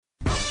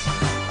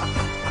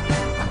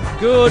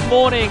Good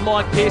morning,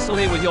 Mike Pearsall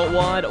here with your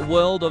wide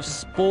world of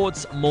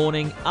sports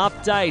morning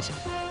update.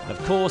 And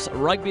of course,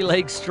 rugby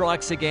league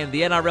strikes again.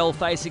 The NRL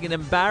facing an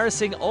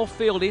embarrassing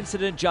off-field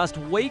incident just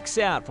weeks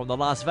out from the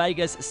Las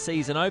Vegas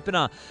season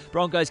opener.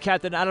 Broncos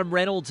captain Adam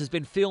Reynolds has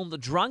been filmed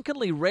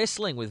drunkenly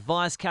wrestling with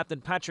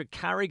vice-captain Patrick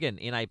Carrigan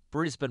in a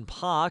Brisbane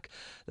park.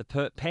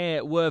 The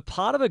pair were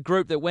part of a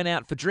group that went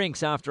out for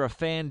drinks after a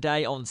fan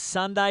day on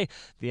Sunday.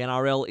 The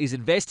NRL is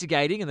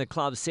investigating and the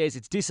club says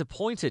it's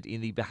disappointed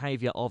in the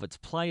behaviour of its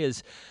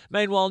players.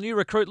 Meanwhile, new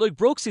recruit Luke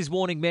Brooks is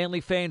warning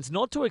Manly fans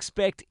not to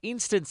expect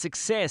instant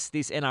success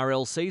this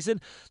NRL season.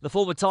 The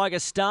former Tiger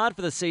starred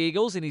for the Sea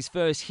Eagles in his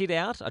first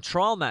hit-out, a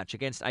trial match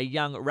against a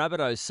young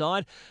Rabbitohs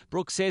side.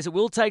 Brooks says it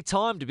will take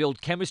time to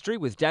build chemistry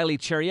with Daly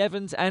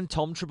Cherry-Evans and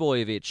Tom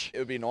Trbojevic. It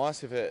would be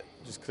nice if it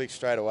just clicked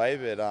straight away,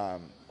 but I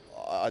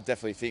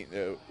definitely think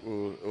that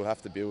we'll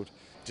have to build.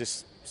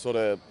 Just sort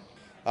of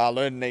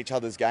learning each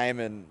other's game,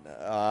 and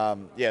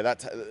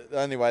that's the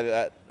only way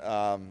that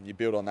you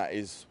build on that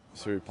is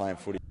through playing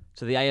footy.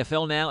 To the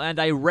AFL now, and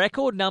a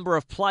record number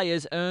of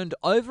players earned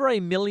over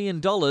 $1 million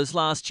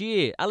last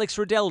year. Alex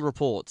Riddell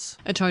reports.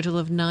 A total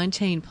of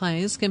 19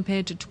 players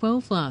compared to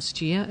 12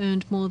 last year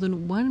earned more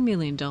than $1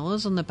 million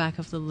on the back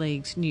of the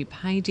league's new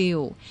pay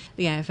deal.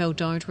 The AFL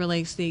don't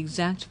release the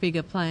exact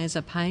figure players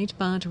are paid,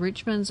 but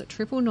Richmond's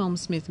triple Norm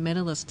Smith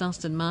medalist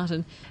Dustin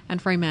Martin and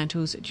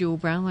Fremantle's dual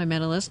Brownlow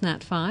medalist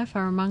Nat Fyfe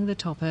are among the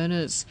top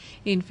earners.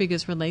 In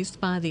figures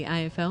released by the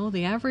AFL,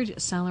 the average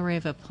salary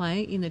of a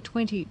player in the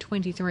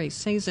 2023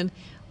 season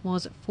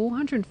was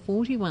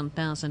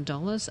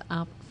 $441,000,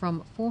 up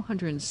from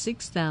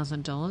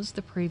 $406,000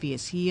 the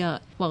previous year,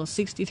 while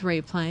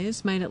 63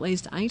 players made at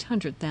least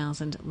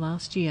 $800,000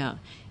 last year.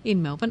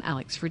 In Melbourne,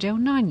 Alex Riddell,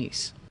 9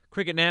 News.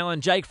 Cricket now,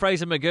 and Jake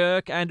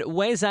Fraser-McGurk and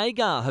Wes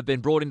Agar have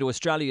been brought into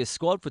Australia's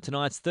squad for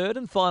tonight's third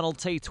and final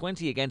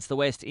T20 against the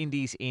West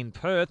Indies in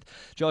Perth.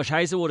 Josh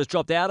Hazlewood has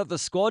dropped out of the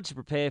squad to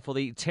prepare for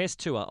the Test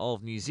Tour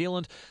of New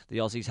Zealand. The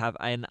Aussies have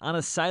an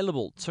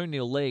unassailable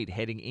 2-0 lead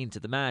heading into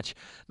the match.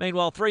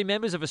 Meanwhile, 3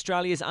 members of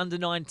Australia's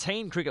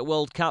Under-19 Cricket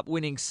World Cup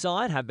winning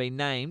side have been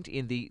named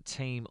in the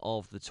team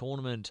of the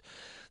tournament.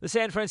 The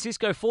San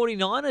Francisco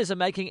 49ers are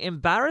making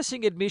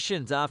embarrassing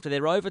admissions after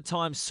their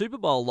overtime Super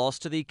Bowl loss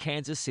to the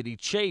Kansas City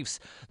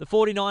Chiefs. The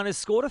 49ers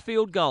scored a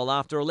field goal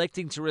after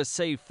electing to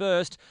receive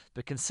first,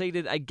 but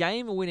conceded a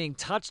game-winning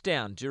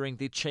touchdown during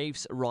the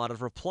Chiefs' right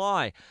of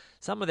reply.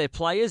 Some of their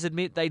players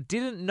admit they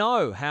didn't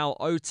know how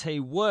OT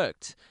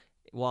worked,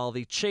 while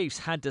the Chiefs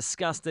had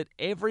discussed it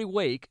every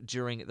week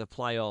during the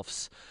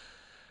playoffs.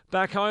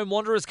 Back home,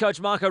 Wanderers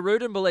coach Marco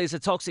Rudan believes a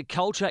toxic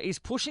culture is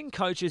pushing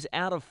coaches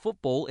out of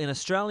football in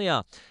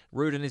Australia.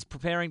 Rudan is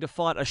preparing to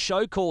fight a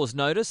show cause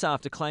notice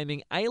after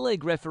claiming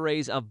A-League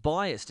referees are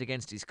biased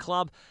against his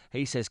club.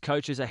 He says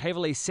coaches are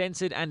heavily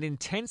censored and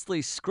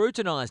intensely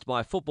scrutinised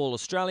by Football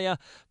Australia,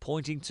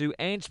 pointing to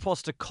Ange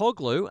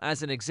Postecoglou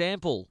as an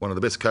example. One of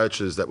the best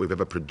coaches that we've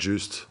ever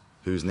produced,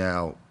 who's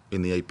now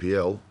in the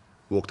EPL,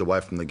 walked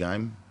away from the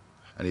game,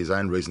 and his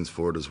own reasons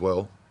for it as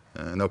well.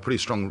 And they were pretty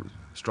strong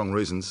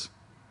reasons.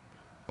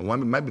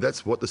 Maybe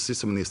that's what the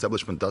system and the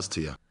establishment does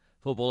to you.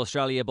 Football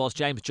Australia boss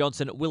James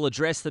Johnson will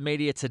address the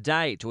media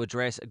today to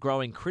address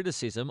growing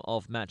criticism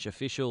of match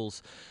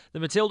officials. The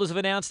Matildas have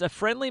announced a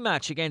friendly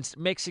match against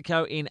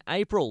Mexico in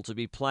April to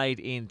be played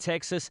in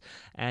Texas.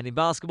 And in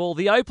basketball,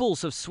 the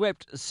Opals have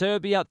swept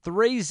Serbia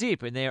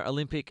 3-0 in their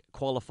Olympic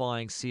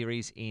qualifying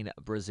series in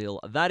Brazil.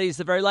 That is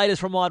the very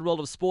latest from Wide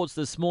World of Sports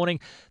this morning.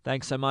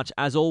 Thanks so much,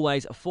 as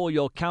always, for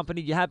your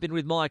company. You have been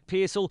with Mike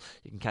Pearsall.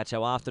 You can catch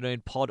our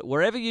afternoon pod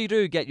wherever you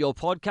do get your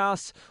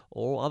podcasts,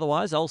 or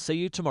otherwise I'll see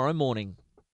you tomorrow morning.